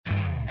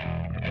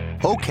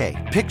Okay,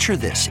 picture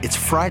this. It's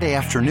Friday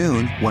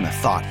afternoon when a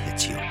thought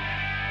hits you.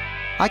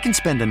 I can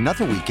spend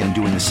another weekend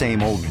doing the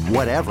same old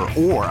whatever,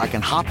 or I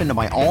can hop into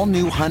my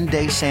all-new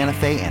Hyundai Santa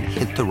Fe and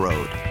hit the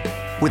road.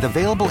 With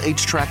available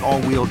H-Track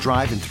all-wheel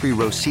drive and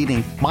 3-row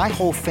seating, my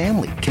whole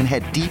family can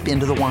head deep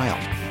into the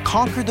wild.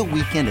 Conquer the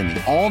weekend in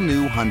the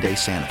all-new Hyundai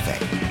Santa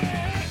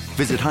Fe.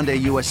 Visit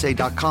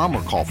HyundaiUSA.com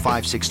or call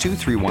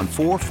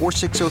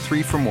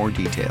 562-314-4603 for more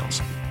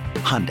details.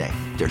 Hyundai,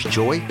 there's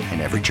joy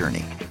in every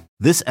journey.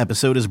 This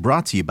episode is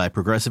brought to you by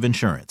Progressive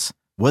Insurance.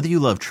 Whether you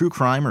love true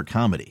crime or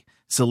comedy,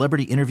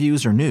 celebrity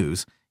interviews or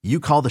news, you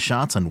call the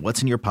shots on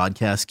what's in your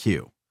podcast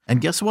queue. And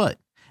guess what?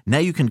 Now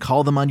you can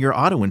call them on your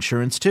auto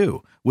insurance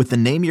too with the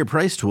Name Your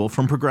Price tool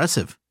from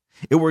Progressive.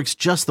 It works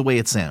just the way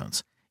it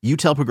sounds. You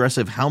tell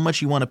Progressive how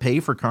much you want to pay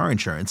for car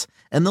insurance,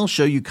 and they'll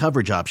show you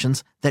coverage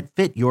options that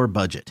fit your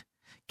budget.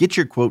 Get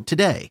your quote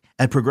today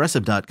at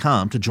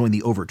Progressive.com to join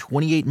the over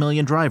 28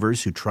 million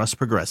drivers who trust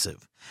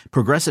Progressive.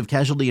 Progressive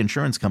Casualty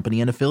Insurance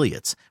Company and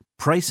Affiliates.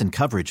 Price and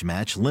coverage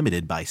match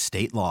limited by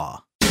state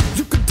law.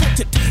 You can touch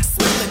it,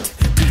 smell it,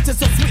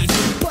 pieces are sweet,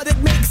 but it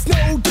makes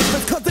no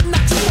difference because they're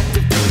not your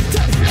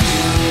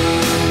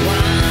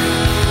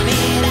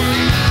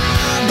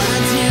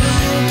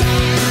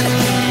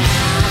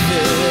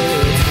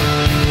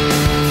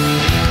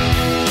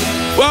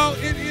Well,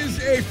 it is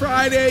a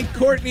Friday.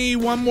 Courtney,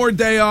 one more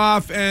day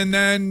off, and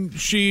then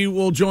she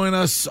will join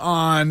us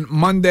on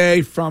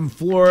Monday from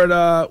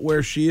Florida,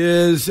 where she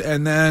is,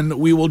 and then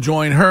we will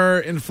join her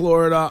in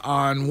Florida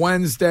on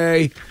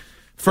Wednesday.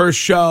 First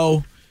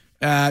show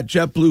at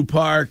JetBlue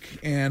Park,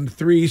 and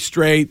 3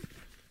 straight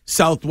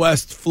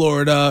Southwest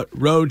Florida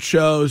road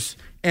shows.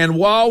 And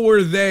while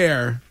we're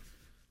there,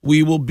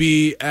 we will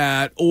be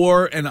at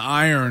Ore and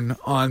Iron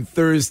on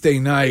Thursday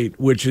night,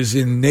 which is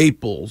in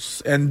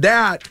Naples. And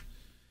that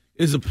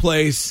is a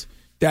place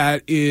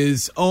that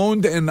is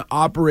owned and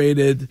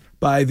operated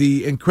by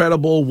the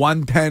incredible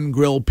 110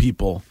 Grill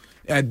people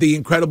and the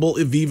incredible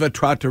Eviva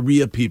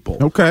Trattoria people.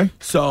 Okay.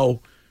 So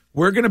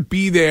we're going to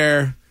be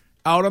there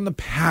out on the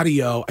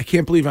patio. I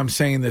can't believe I'm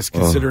saying this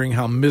considering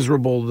how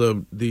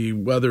miserable the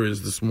weather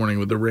is this morning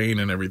with the rain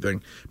and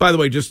everything. By the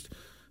way, just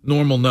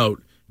normal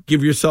note,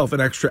 give yourself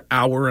an extra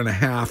hour and a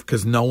half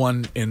because no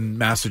one in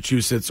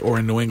Massachusetts or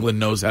in New England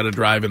knows how to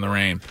drive in the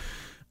rain.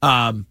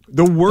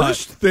 The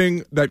worst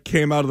thing that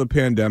came out of the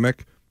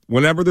pandemic,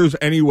 whenever there's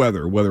any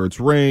weather, whether it's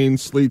rain,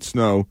 sleet,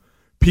 snow,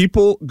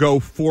 people go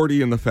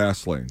 40 in the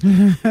fast lane.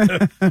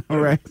 All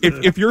right.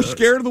 If you're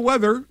scared of the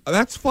weather,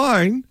 that's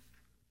fine.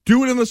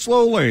 Do it in the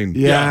slow lane.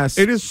 Yes.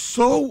 It is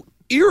so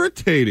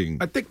irritating.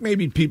 I think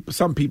maybe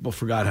some people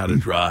forgot how to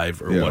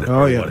drive or whatever.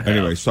 Oh, yeah.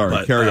 Anyway,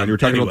 sorry. Carry on. You were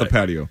talking about the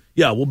patio.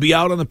 Yeah, we'll be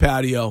out on the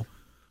patio.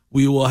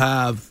 We will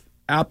have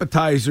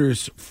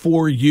appetizers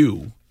for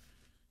you.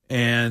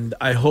 And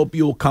I hope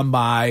you'll come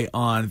by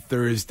on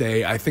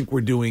Thursday. I think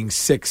we're doing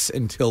 6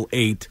 until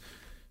 8.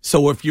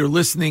 So if you're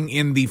listening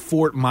in the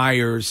Fort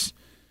Myers,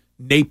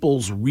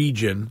 Naples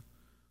region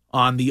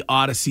on the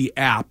Odyssey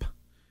app,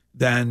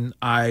 then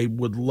I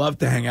would love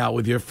to hang out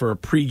with you for a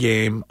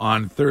pregame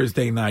on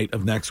Thursday night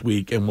of next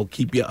week, and we'll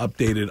keep you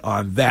updated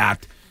on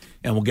that,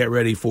 and we'll get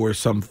ready for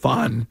some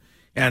fun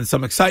and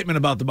some excitement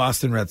about the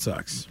Boston Red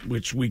Sox,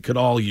 which we could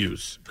all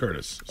use,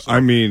 Curtis. So. I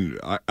mean,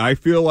 I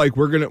feel like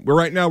we're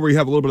right now we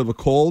have a little bit of a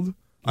cold.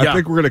 I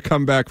think we're gonna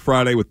come back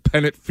Friday with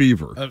pennant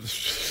fever.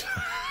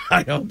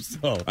 I hope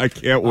so. I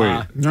can't wait.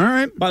 All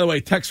right. By the way,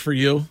 text for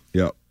you.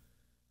 Yep.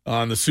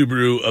 On the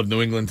Subaru of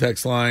New England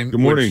text line. Good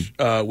morning.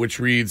 Which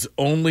reads,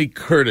 only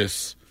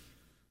Curtis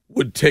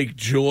would take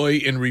joy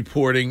in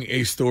reporting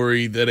a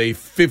story that a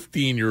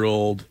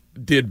 15-year-old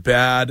did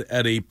bad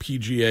at a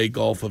PGA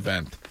golf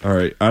event. All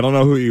right. I don't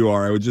know who you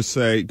are. I would just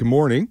say good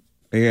morning.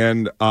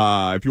 And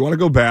if you want to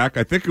go back,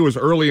 I think it was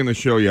early in the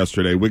show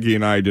yesterday, Wiggy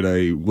and I did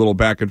a little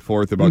back and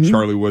forth about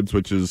Charlie Woods,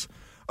 which is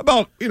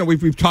about,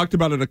 we've talked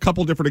about it a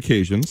couple different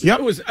occasions. Yeah,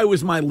 it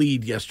was my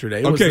lead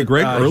yesterday.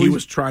 Great. He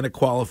was trying to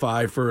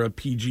qualify for a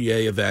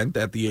PGA event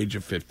at the age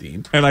of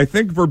 15. And I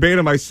think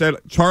verbatim I said,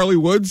 Charlie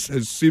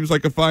Woods seems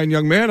like a fine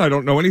young man. I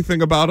don't know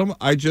anything about him.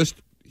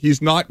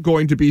 He's not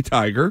going to be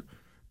Tiger.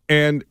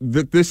 And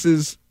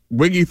that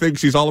Wiggy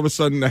thinks he's all of a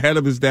sudden ahead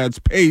of his dad's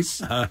pace.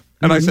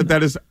 And I said,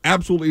 that is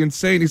absolutely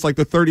insane. He's like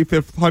the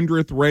 35th,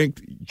 100th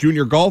ranked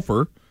junior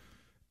golfer.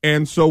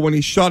 And so when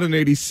he shot an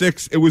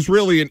 86, it was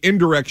really an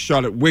indirect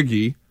shot at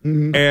Wiggy.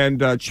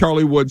 And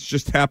Charlie Woods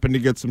just happened to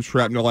get some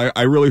shrapnel.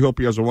 I really hope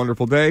he has a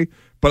wonderful day.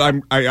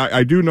 But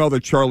I do know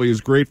that Charlie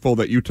is grateful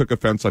that you took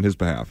offense on his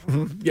behalf.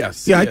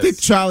 Yes. Yeah, I think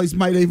Charlie's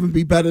might even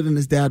be better than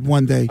his dad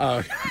one day.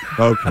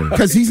 Okay.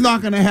 Because he's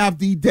not going to have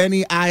the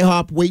Denny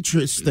IHOP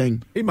waitress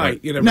thing. He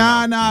might. You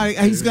never know.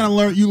 He's going to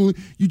learn. You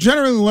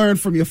generally learn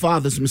from your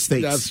father's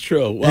mistakes. That's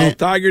true. Well,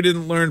 Tiger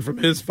didn't learn from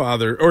his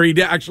father, or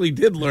he actually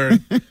did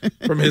learn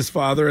from his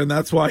father, and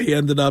that's why he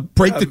ended up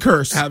the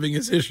curse, having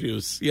his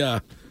issues. Yeah,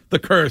 the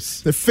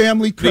curse, the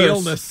family curse, the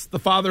illness. The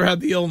father had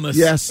the illness.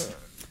 Yes.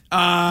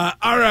 All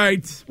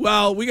right.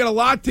 Well, we got a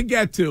lot to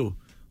get to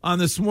on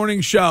this morning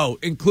show,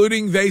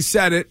 including They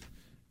Said It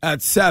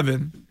at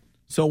 7.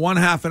 So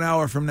 1/2 an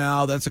hour from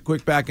now, that's a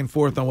quick back and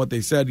forth on what they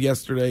said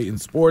yesterday in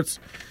sports.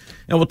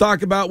 And we'll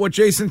talk about what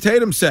Jason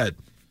Tatum said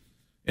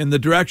in the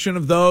direction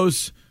of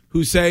those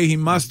who say he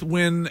must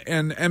win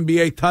an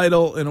NBA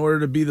title in order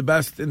to be the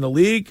best in the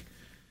league.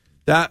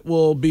 That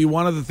will be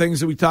one of the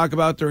things that we talk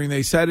about during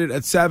They Said It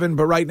at 7.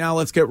 But right now,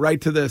 let's get right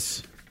to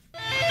this.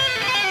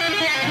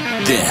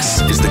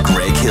 This is the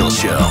Greg Hill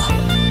Show.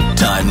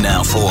 Time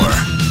now for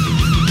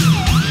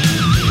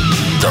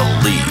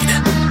The Lead.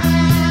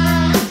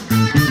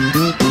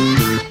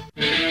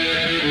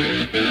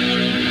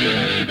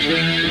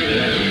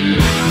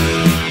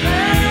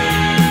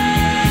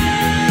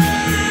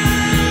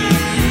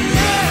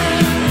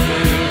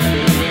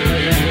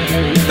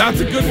 That's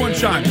a good one,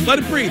 Sean. Let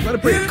it breathe. Let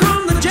it breathe. Here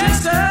come the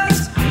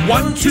Jesters.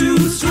 1, 2,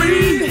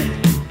 3.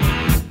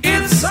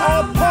 It's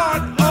all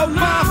part of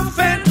my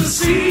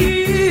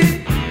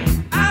fantasy.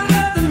 I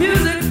love the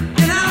music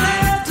and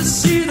I love to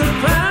see the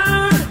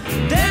crowd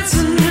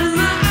dancing in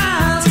my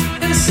eyes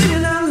and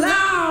singing out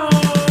loud.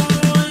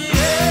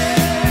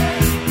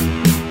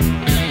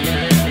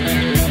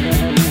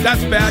 Yeah.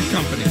 That's Bad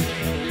Company.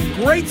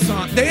 Great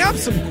song. They have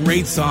some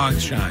great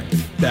songs, Sean.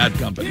 Bad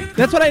Company.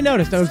 That's what I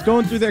noticed. I was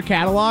going through their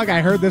catalog.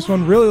 I heard this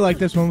one, really liked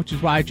this one, which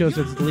is why I chose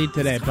it as the lead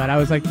today. But I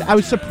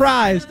was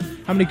surprised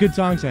how many good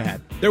songs I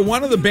had. They're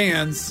one of the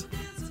bands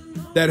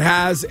that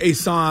has a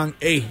song,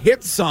 a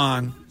hit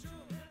song,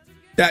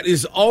 that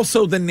is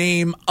also the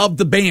name of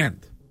the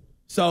band.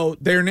 So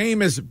their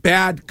name is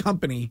Bad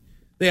Company.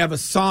 They have a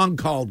song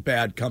called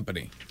Bad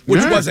Company,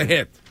 which was a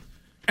hit.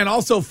 And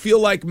also Feel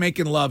Like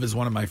Making Love is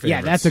one of my favorites. Yeah,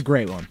 that's a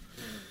great one.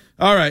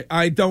 All right.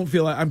 I don't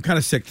feel like I'm kind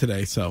of sick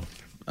today, so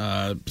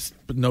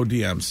but no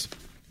DMs,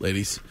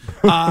 ladies.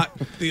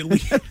 The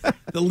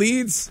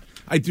leads,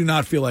 I do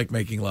not feel like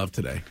making love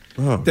today.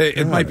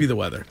 It might be the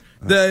weather.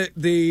 Or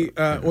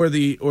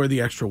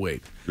the extra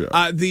weight.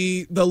 Yeah.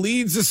 The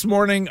leads this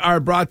morning are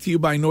brought to you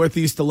by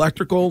Northeast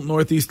Electrical.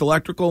 Northeast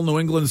Electrical, New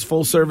England's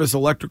full-service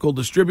electrical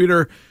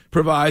distributor,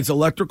 provides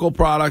electrical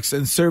products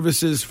and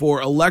services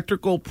for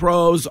electrical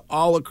pros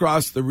all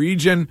across the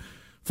region.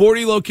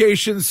 40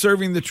 locations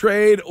serving the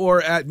trade,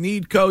 or at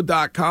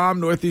needco.com.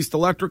 Northeast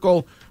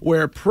Electrical,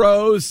 where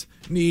pros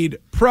need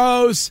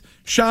pros.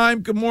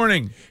 Shime, good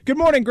morning. Good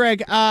morning,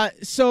 Greg.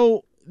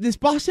 So this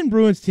Boston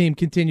Bruins team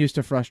continues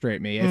to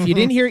frustrate me. If you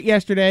didn't hear it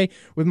yesterday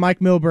with Mike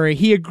Milbury,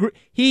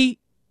 he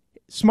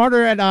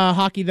smarter at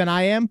hockey than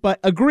I am, but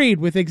agreed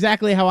with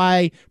exactly how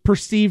I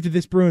perceived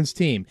this Bruins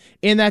team,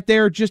 in that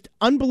they're just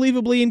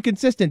unbelievably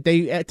inconsistent.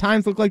 They at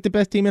times look like the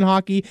best team in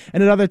hockey,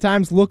 and at other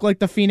times look like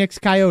the Phoenix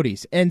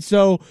Coyotes. And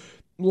so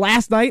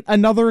last night,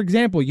 another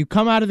example. You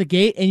come out of the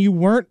gate and you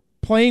weren't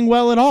playing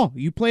well at all.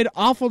 You played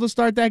awful to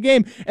start that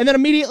game, and then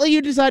immediately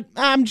you decide,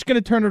 I'm just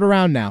going to turn it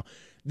around now.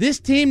 This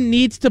team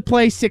needs to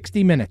play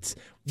 60 minutes.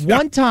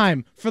 One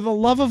time, for the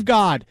love of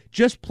God,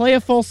 just play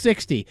a full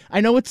 60.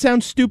 I know it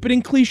sounds stupid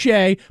and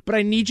cliche, but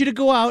I need you to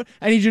go out.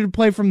 I need you to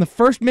play from the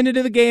first minute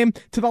of the game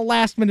to the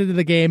last minute of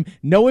the game.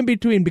 No in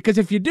between, because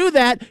if you do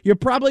that, you're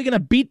probably going to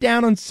beat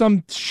down on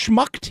some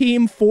schmuck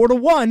team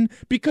 4-1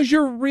 because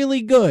you're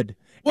really good.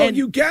 Well, and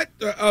you get,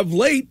 of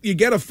late, you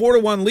get a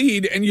 4-1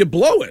 lead and you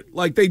blow it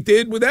like they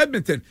did with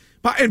Edmonton.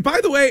 And by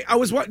the way,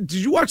 did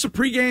you watch the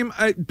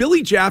pregame?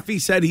 Billy Jaffe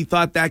said he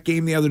thought that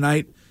game the other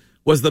night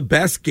was the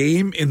best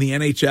game in the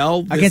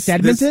NHL. Against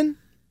Edmonton?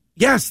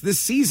 This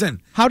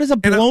season. How does a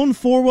blown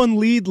 4-1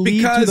 lead to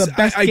the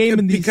best game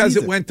in the season? Because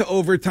it went to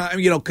overtime,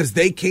 because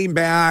they came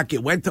back.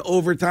 It went to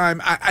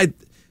overtime. I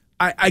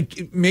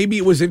maybe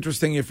it was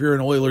interesting if you're an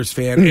Oilers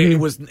fan.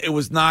 Mm-hmm. It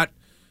was not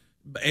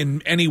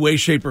in any way,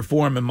 shape, or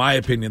form, in my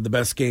opinion, the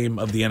best game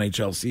of the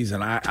NHL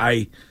season.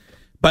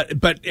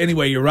 But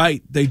anyway, you're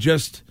right. They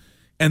just,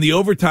 and the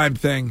overtime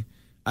thing,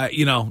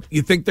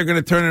 you think they're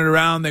going to turn it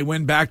around. They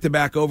win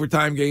back-to-back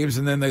overtime games,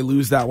 and then they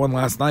lose that one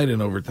last night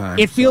in overtime.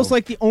 It feels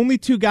like the only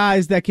two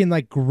guys that can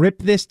grip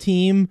this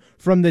team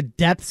from the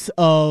depths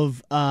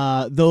of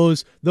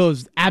those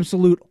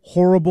absolute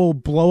horrible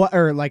blowout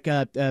or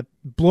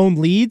blown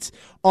leads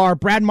are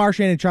Brad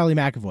Marchand and Charlie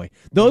McAvoy.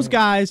 Those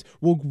guys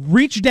will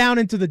reach down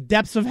into the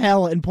depths of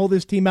hell and pull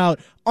this team out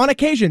on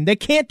occasion. They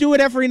can't do it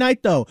every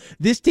night, though.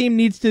 This team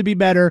needs to be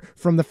better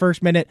from the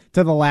first minute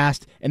to the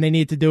last, and they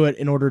need to do it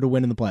in order to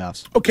win in the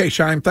playoffs. Okay,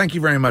 Shime, thank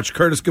you very much.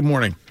 Curtis, good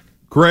morning.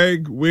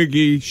 Greg,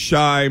 Wiggy,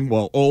 Shime,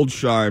 old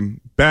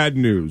Shime, bad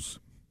news.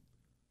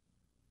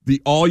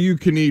 The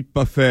all-you-can-eat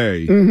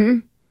buffet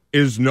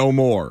is no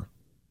more.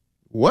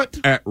 What?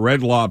 At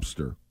Red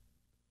Lobster.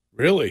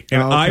 Really?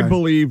 And I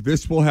believe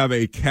this will have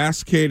a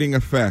cascading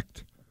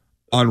effect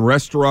on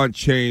restaurant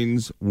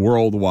chains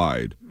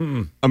worldwide.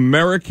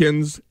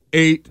 Americans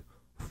ate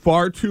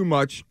far too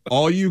much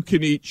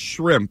all-you-can-eat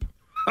shrimp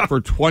for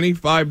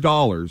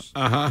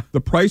 $25.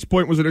 The price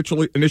point was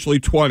initially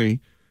 $20.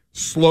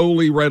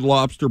 Slowly, Red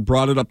Lobster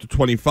brought it up to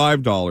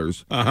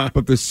 $25.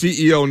 But the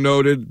CEO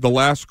noted the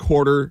last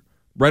quarter,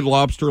 Red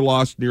Lobster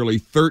lost nearly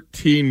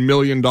 $13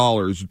 million,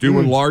 due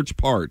in large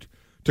part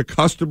to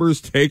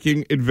customers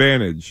taking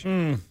advantage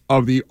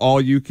of the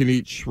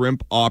all-you-can-eat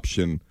shrimp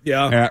option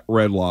at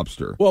Red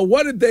Lobster. Well,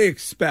 what did they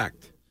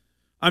expect?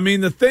 I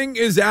mean, the thing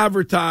is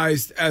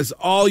advertised as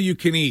all you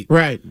can eat.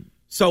 Right.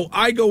 So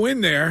I go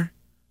in there,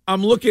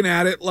 I'm looking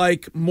at it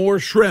like more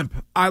shrimp.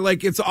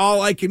 It's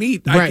all I can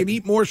eat. Right. I can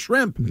eat more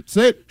shrimp. That's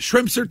it.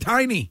 Shrimps are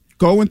tiny.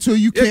 Go until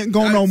you can't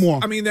go no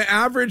more. I mean, the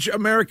average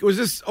American, was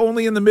this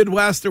only in the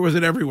Midwest or was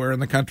it everywhere in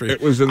the country?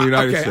 It was in the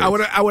United States.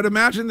 I would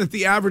imagine that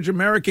the average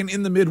American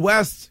in the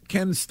Midwest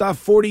can stuff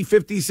 40,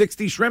 50,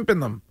 60 shrimp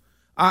in them.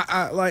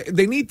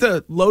 They need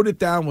to load it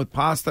down with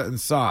pasta and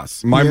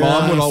sauce. My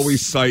mom would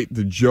always cite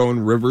the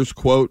Joan Rivers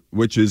quote,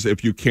 which is,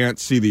 if you can't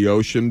see the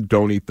ocean,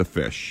 don't eat the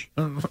fish.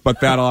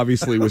 But that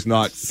obviously was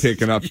not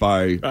taken up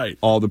by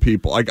all the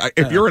people.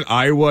 If you're in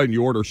Iowa and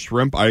you order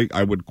shrimp,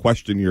 I would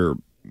question your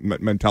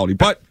mentality.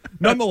 But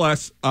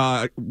nonetheless,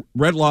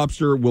 Red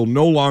Lobster will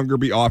no longer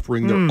be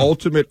offering their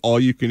ultimate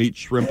all-you-can-eat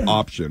shrimp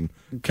option.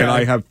 Okay. And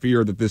I have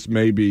fear that this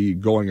may be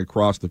going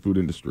across the food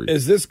industry.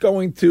 Is this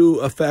going to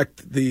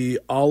affect the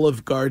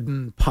Olive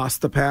Garden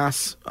Pasta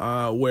Pass,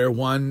 where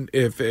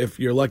if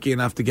you're lucky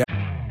enough to get...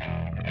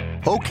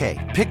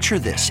 Okay, picture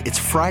this. It's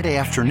Friday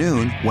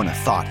afternoon when a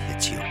thought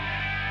hits you.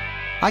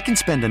 I can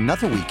spend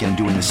another weekend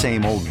doing the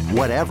same old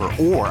whatever,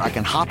 or I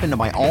can hop into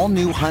my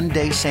all-new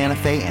Hyundai Santa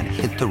Fe and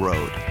hit the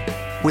road.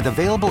 With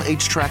available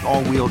H-Track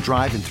all-wheel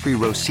drive and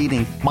 3-row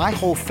seating, my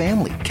whole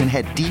family can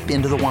head deep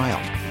into the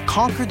wild.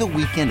 Conquer the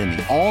weekend in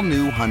the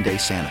all-new Hyundai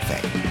Santa Fe.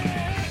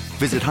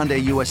 Visit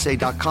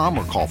HyundaiUSA.com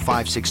or call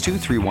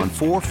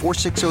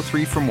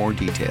 562-314-4603 for more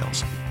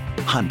details.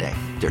 Hyundai,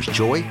 there's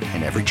joy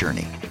in every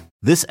journey.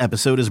 This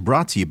episode is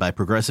brought to you by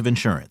Progressive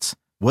Insurance.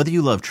 Whether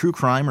you love true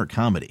crime or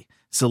comedy,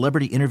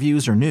 celebrity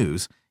interviews or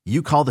news,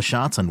 you call the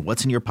shots on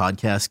what's in your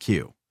podcast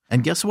queue.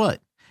 And guess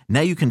what?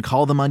 Now you can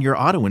call them on your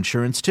auto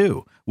insurance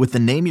too with the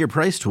Name Your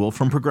Price tool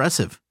from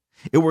Progressive.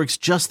 It works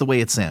just the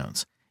way it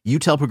sounds. You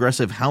tell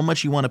Progressive how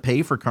much you want to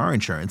pay for car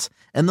insurance,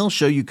 and they'll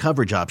show you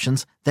coverage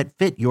options that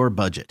fit your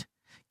budget.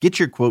 Get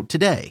your quote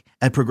today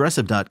at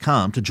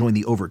Progressive.com to join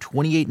the over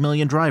 28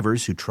 million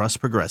drivers who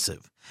trust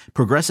Progressive.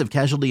 Progressive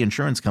Casualty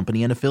Insurance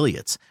Company and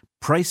Affiliates.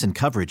 Price and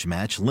coverage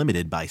match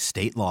limited by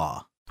state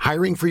law.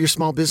 Hiring for your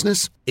small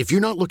business? If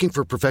you're not looking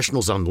for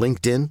professionals on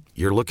LinkedIn,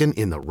 you're looking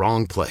in the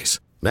wrong place.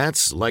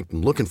 That's like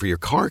looking for your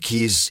car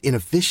keys in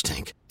a fish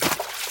tank.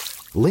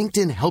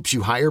 LinkedIn helps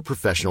you hire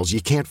professionals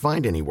you can't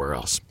find anywhere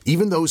else,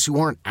 even those who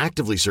aren't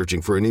actively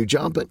searching for a new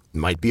job but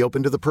might be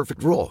open to the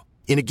perfect role.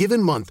 In a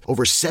given month,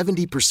 over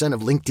 70%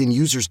 of LinkedIn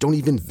users don't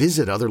even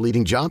visit other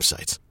leading job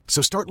sites.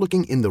 So start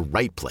looking in the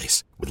right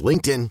place. With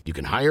LinkedIn, you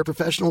can hire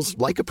professionals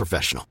like a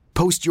professional.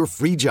 Post your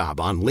free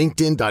job on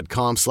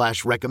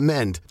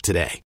linkedin.com/recommend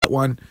today. That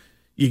one,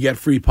 you get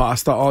free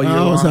pasta all year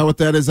long. Is that what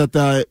that is at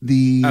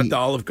the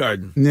Olive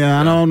Garden?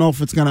 Yeah, I don't know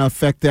if it's going to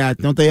affect that.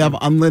 Don't they have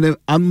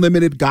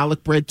unlimited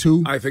garlic bread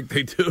too? I think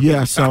they do.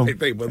 Yeah, so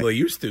they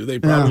used to. They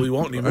probably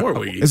won't anymore.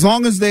 Wiggy. As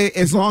long as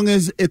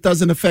it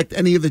doesn't affect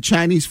any of the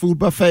Chinese food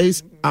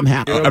buffets, I'm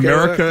happy. Okay,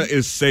 America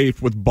is safe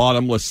with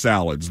bottomless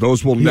salads.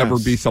 Those will never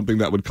be something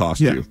that would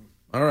cost you.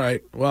 All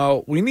right.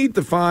 Well, we need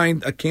to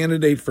find a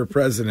candidate for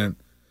president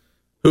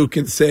who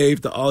can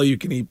save the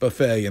all-you-can-eat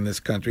buffet in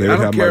this country. I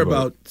don't care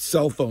about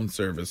cell phone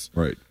service.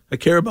 Right. I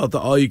care about the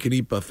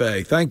all-you-can-eat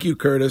buffet. Thank you,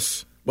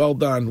 Curtis. Well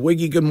done.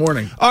 Wiggy, good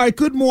morning. All right,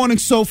 good morning.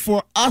 So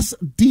for us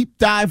deep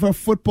diver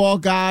football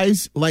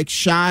guys like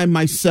Shine,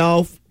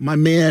 myself, my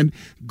man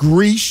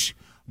Greesh,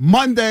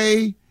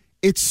 Monday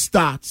it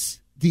starts.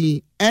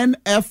 The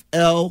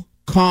NFL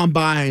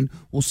Combine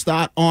will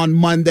start on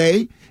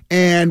Monday.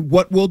 And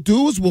what we'll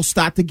do is we'll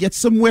start to get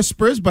some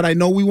whispers, but I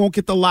know we won't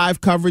get the live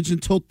coverage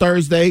until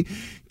Thursday.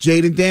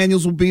 Jayden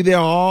Daniels will be there.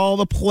 All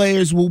the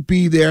players will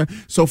be there.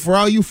 So for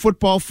all you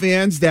football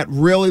fans that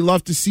really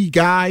love to see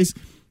guys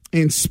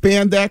in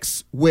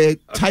spandex with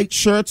tight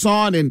shirts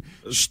on and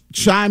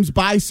Shime's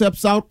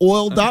biceps out,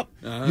 oiled up,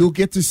 you'll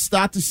get to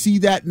start to see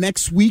that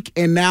next week.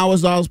 And now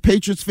as all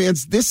Patriots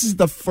fans, this is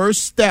the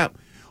first step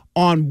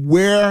on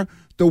where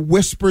the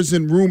whispers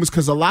and rumors,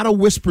 because a lot of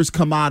whispers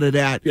come out of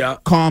that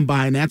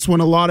combine. That's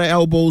when a lot of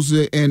elbows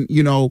and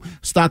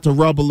start to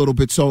rub a little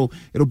bit. So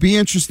it'll be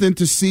interesting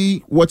to see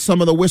what some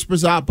of the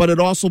whispers are, but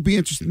it'll also be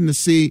interesting to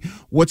see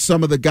what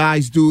some of the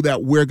guys do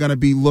that we're going to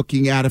be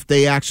looking at if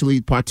they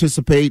actually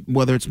participate,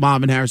 whether it's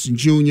Marvin Harrison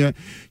Jr.,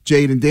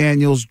 Jayden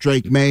Daniels,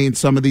 Drake May, and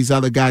some of these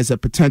other guys that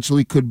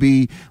potentially could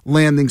be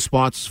landing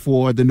spots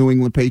for the New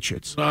England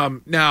Patriots.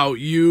 Now,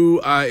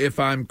 you, if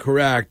I'm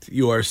correct,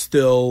 you are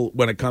still,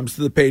 when it comes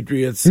to the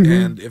Patriots,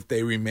 and if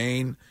they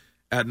remain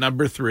at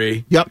number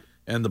 3,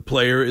 and the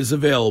player is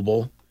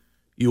available,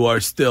 you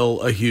are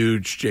still a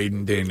huge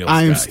Jayden Daniels guy.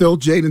 I am still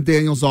Jayden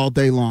Daniels all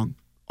day long.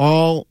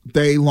 All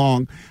day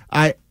long.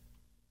 I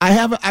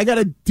got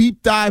to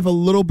deep dive a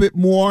little bit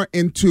more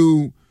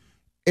into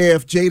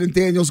if Jayden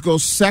Daniels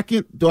goes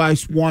second, do I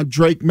want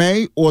Drake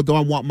May or do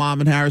I want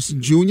Marvin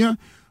Harrison Jr.?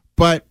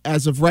 But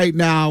as of right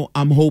now,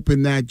 I'm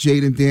hoping that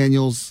Jayden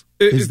Daniels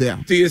is there.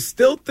 Do you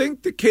still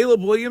think that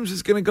Caleb Williams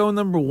is going to go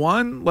number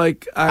 1?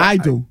 Like I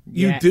do.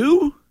 You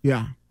do?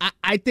 Yeah.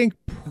 I think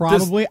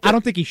probably. I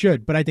don't think he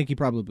should, but I think he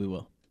probably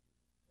will.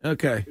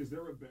 Okay. Is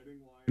there a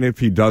betting line if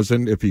he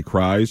doesn't, if he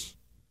cries?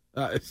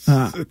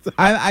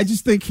 I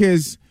just think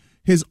his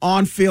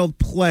on-field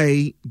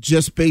play,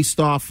 just based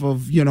off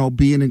of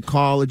being in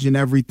college and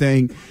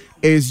everything,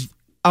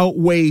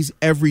 outweighs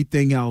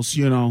everything else. I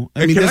mean,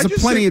 there's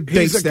plenty of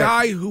things. He's a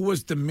guy who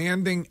was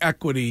demanding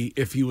equity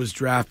if he was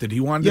drafted. He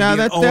wanted to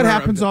be that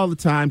happens all the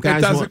time.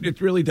 Guys, it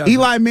really doesn't.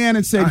 Eli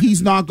Manning said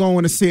he's not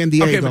going to San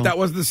Diego. Okay, but that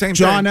wasn't the same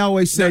John thing.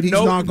 Elway said he's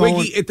not going.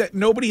 Wiggy,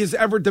 nobody has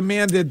ever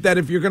demanded that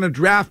if you're going to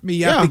draft me,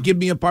 you have to give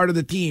me a part of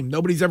the team.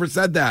 Nobody's ever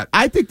said that.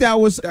 I think that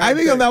was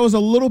a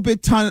little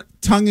bit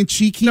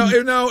tongue-in-cheeky.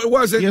 No, it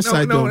wasn't. Yes,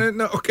 I do.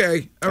 No,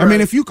 okay. I mean,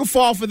 if you could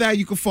fall for that,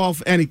 you could fall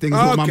for anything, is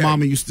what my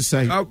mama used to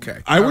say. Okay.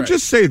 I would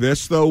just say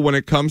this, though, when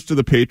it comes to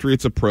the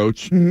Patriots'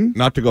 approach,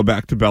 not to go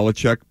back to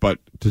Belichick, but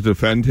to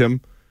defend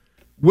him,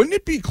 wouldn't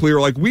it be clear,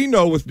 like we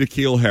know with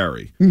N'Keal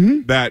Harry,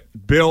 that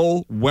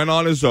Bill went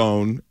on his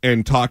own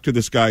and talked to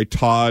this guy,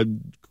 Todd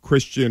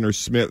Christian or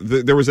Smith.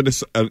 There was an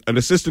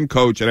assistant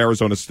coach at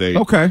Arizona State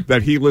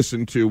that he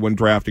listened to when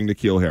drafting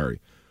N'Keal Harry.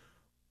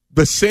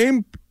 The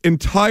same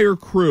entire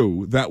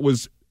crew that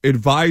was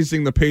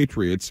advising the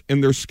Patriots in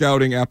their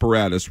scouting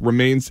apparatus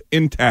remains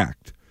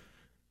intact.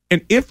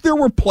 And if there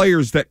were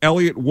players that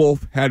Elliott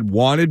Wolf had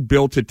wanted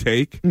Bill to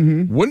take,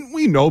 wouldn't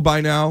we know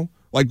by now?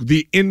 Like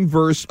the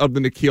inverse of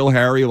the N'Keal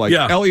Harry,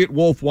 Elliott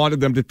Wolf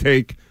wanted them to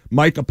take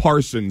Micah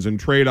Parsons and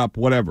trade up,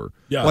 whatever.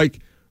 Yeah.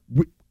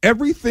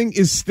 Everything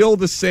is still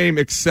the same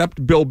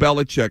except Bill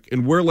Belichick,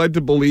 and we're led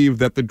to believe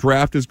that the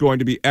draft is going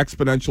to be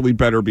exponentially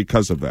better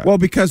because of that. Well,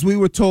 because we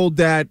were told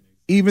that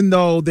even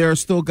though there are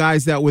still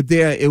guys that were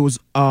there, it was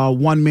a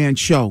one-man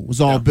show. It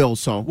was all Bill,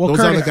 so those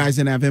Curtis, other guys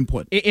didn't have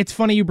input. It's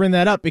funny you bring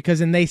that up because,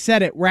 and they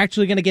said it, we're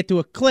actually going to get to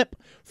a clip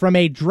from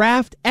a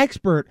draft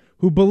expert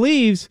who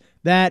believes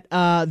that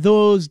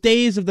those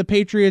days of the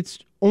Patriots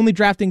only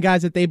drafting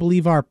guys that they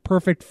believe are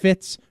perfect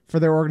fits for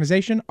their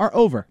organization are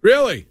over.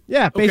 Really?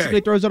 Yeah, basically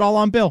throws it all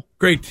on Bill.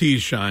 Great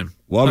tease, Shime.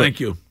 Thank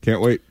you.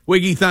 Can't wait.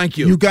 Wiggy, thank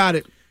you. You got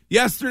it.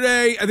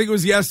 Yesterday, I think it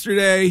was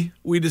yesterday,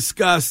 we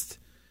discussed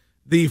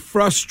the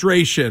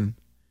frustration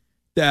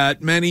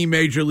that many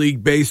Major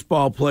League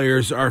Baseball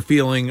players are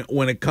feeling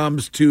when it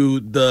comes to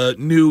the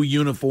new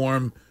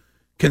uniform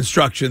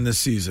construction this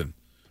season.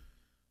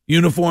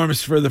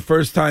 Uniforms for the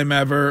first time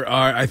ever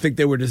I think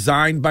they were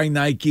designed by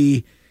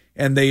Nike,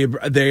 and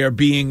they are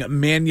being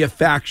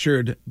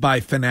manufactured by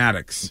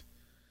Fanatics.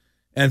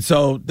 And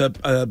so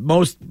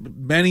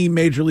many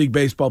Major League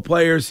Baseball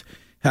players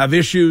have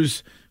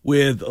issues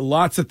with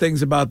lots of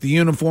things about the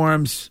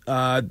uniforms.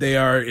 They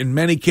are, in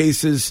many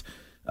cases,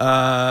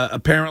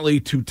 apparently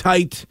too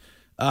tight.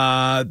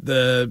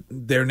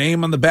 Their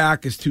name on the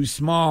back is too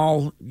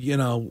small. You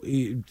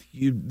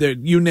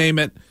name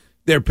it,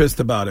 they're pissed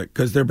about it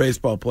because they're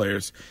baseball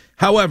players.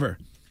 However,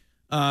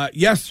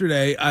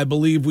 yesterday, I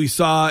believe we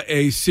saw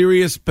a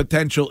serious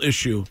potential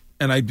issue,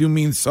 and I do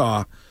mean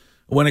saw,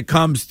 when it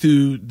comes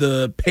to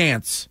the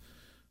pants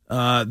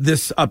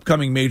this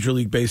upcoming Major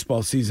League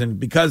Baseball season,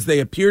 because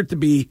they appear to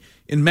be,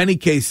 in many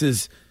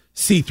cases,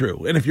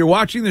 see-through. And if you're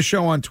watching the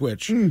show on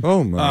Twitch,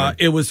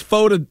 it was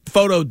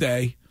photo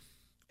day,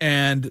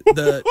 and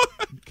the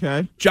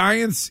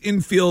Giants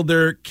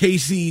infielder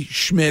Casey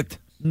Schmidt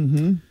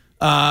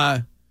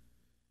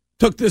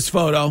took this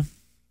photo,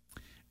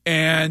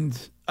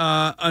 and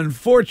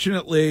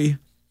unfortunately,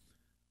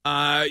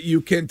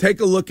 you can take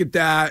a look at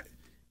that,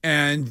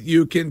 and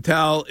you can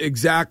tell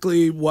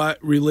exactly what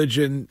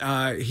religion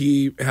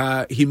he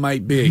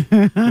might be.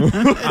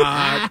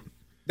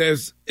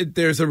 There's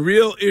a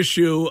real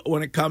issue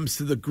when it comes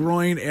to the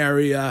groin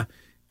area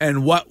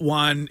and what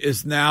one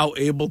is now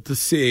able to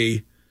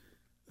see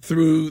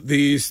through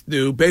these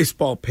new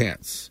baseball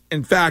pants.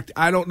 In fact,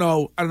 I don't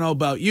know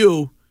about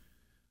you,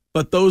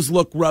 but those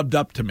look rubbed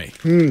up to me.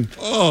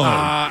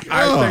 I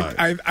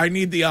think I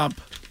need the ump.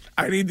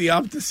 I need the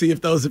ump to see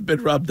if those have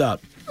been rubbed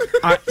up.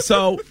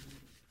 So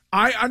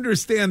I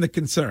understand the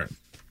concern.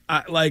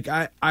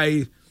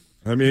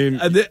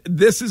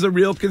 This is a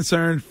real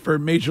concern for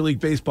Major League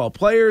Baseball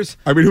players.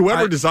 I mean,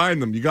 whoever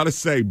designed them, you got to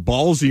say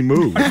ballsy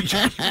move,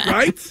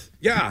 right?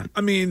 Yeah.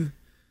 I mean,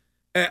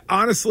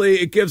 honestly,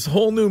 it gives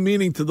whole new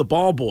meaning to the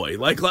ball boy.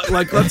 Like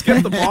let's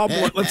get the ball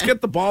boy. Let's get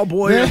the ball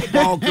boy and the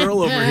ball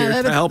girl over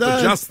here to help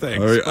adjust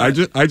things.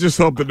 I just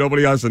hope that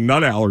nobody has a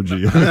nut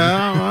allergy.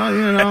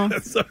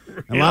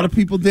 A lot of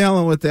people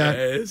dealing with that.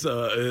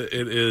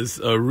 It is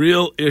a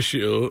real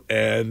issue,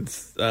 and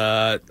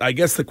I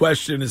guess the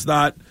question is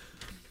not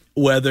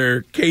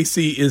whether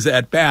Casey is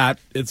at bat,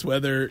 it's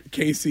whether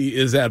Casey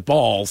is at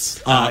balls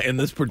in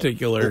this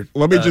particular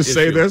Let me just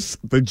say issue. this.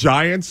 The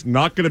Giants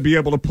not going to be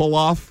able to pull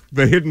off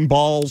the hidden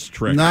balls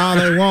trick. No,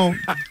 they won't.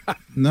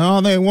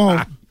 No, they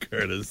won't.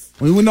 Curtis.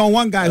 We know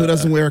one guy who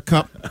doesn't wear a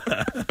cup.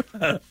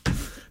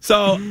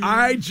 So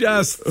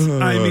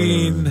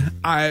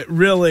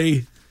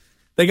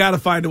they got to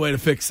find a way to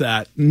fix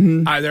that.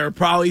 There are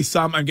probably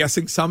I'm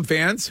guessing some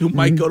fans who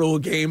might go to a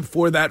game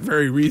for that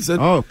very reason.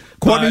 Oh,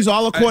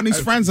 all of Courtney's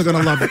friends are going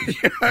to love it.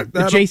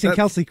 The Jason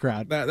Kelsey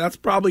crowd. That's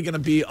probably going to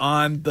be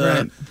on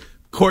the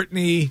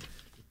Courtney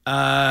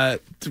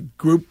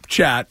group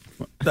chat,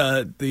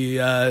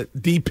 the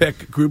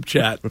D-pick group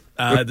chat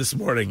this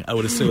morning, I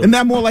would assume. Isn't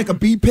that more like a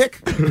B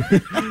pick?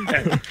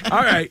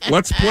 All right.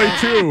 Let's play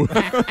 2.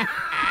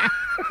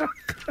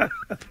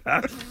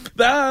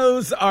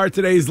 Those are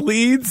today's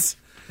leads.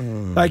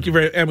 Thank you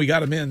and we got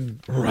them in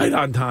right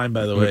on time,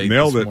 by the way,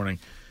 Nailed this it. morning.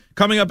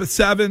 Coming up at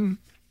 7,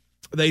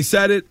 they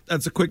said it.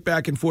 That's a quick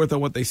back and forth on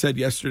what they said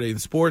yesterday in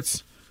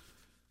sports.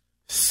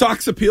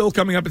 Sox appeal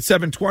coming up at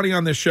 7:20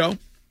 on this show.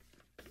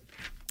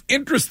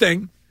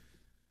 Interesting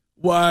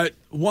what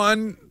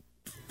one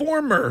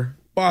former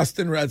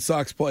Boston Red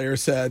Sox player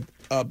said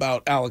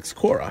about Alex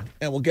Cora,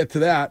 and we'll get to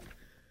that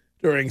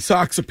during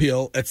Sox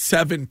appeal at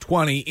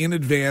 7:20 in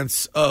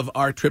advance of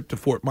our trip to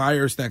Fort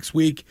Myers next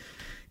week.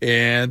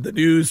 And the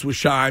news with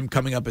Shime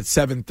coming up at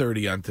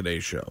 7:30 on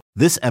today's show.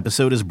 This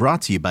episode is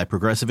brought to you by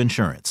Progressive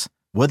Insurance.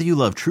 Whether you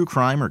love true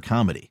crime or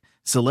comedy,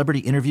 celebrity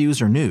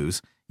interviews or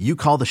news, you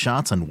call the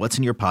shots on what's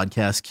in your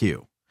podcast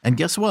queue. And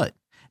guess what?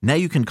 Now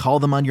you can call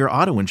them on your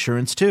auto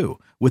insurance too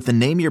with the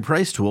Name Your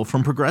Price tool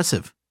from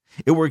Progressive.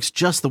 It works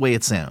just the way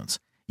it sounds.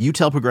 You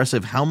tell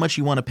Progressive how much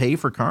you want to pay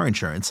for car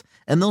insurance,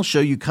 and they'll show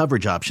you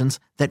coverage options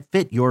that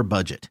fit your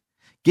budget.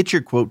 Get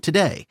your quote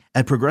today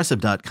at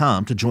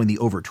Progressive.com to join the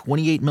over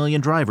 28 million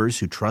drivers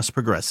who trust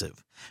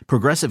Progressive.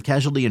 Progressive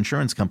Casualty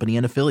Insurance Company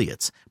and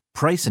Affiliates.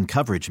 Price and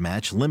coverage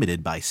match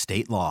limited by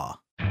state law.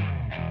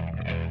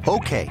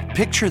 Okay,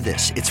 picture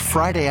this. It's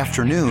Friday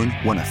afternoon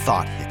when a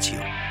thought hits you.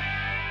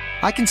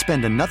 I can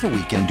spend another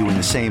weekend doing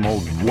the same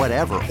old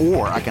whatever,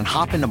 or I can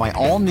hop into my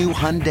all-new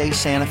Hyundai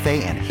Santa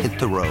Fe and hit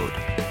the road.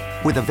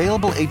 With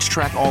available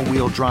H-Track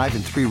all-wheel drive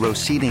and 3-row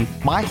seating,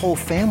 my whole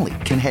family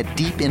can head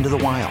deep into the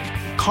wild.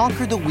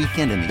 Conquer the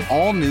weekend in the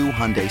all-new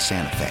Hyundai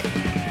Santa Fe.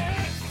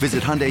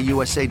 Visit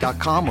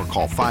HyundaiUSA.com or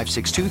call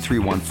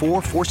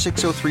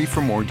 562-314-4603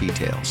 for more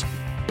details.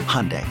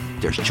 Hyundai,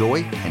 there's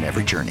joy in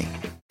every journey.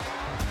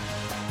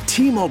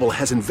 T-Mobile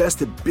has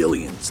invested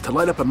billions to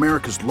light up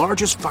America's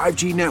largest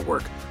 5G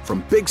network,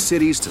 from big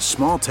cities to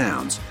small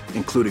towns,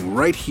 including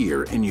right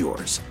here in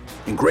yours.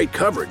 And great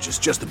coverage is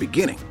just the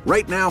beginning.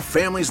 Right now,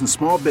 families and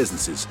small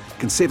businesses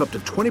can save up to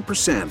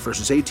 20%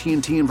 versus AT&T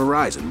and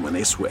Verizon when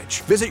they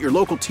switch. Visit your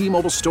local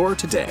T-Mobile store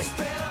today.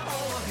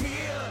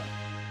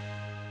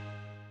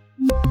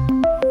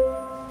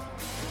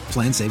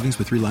 Plan savings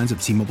with 3 lines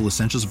of T-Mobile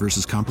Essentials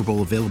versus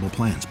comparable available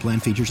plans. Plan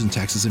features and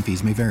taxes and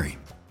fees may vary.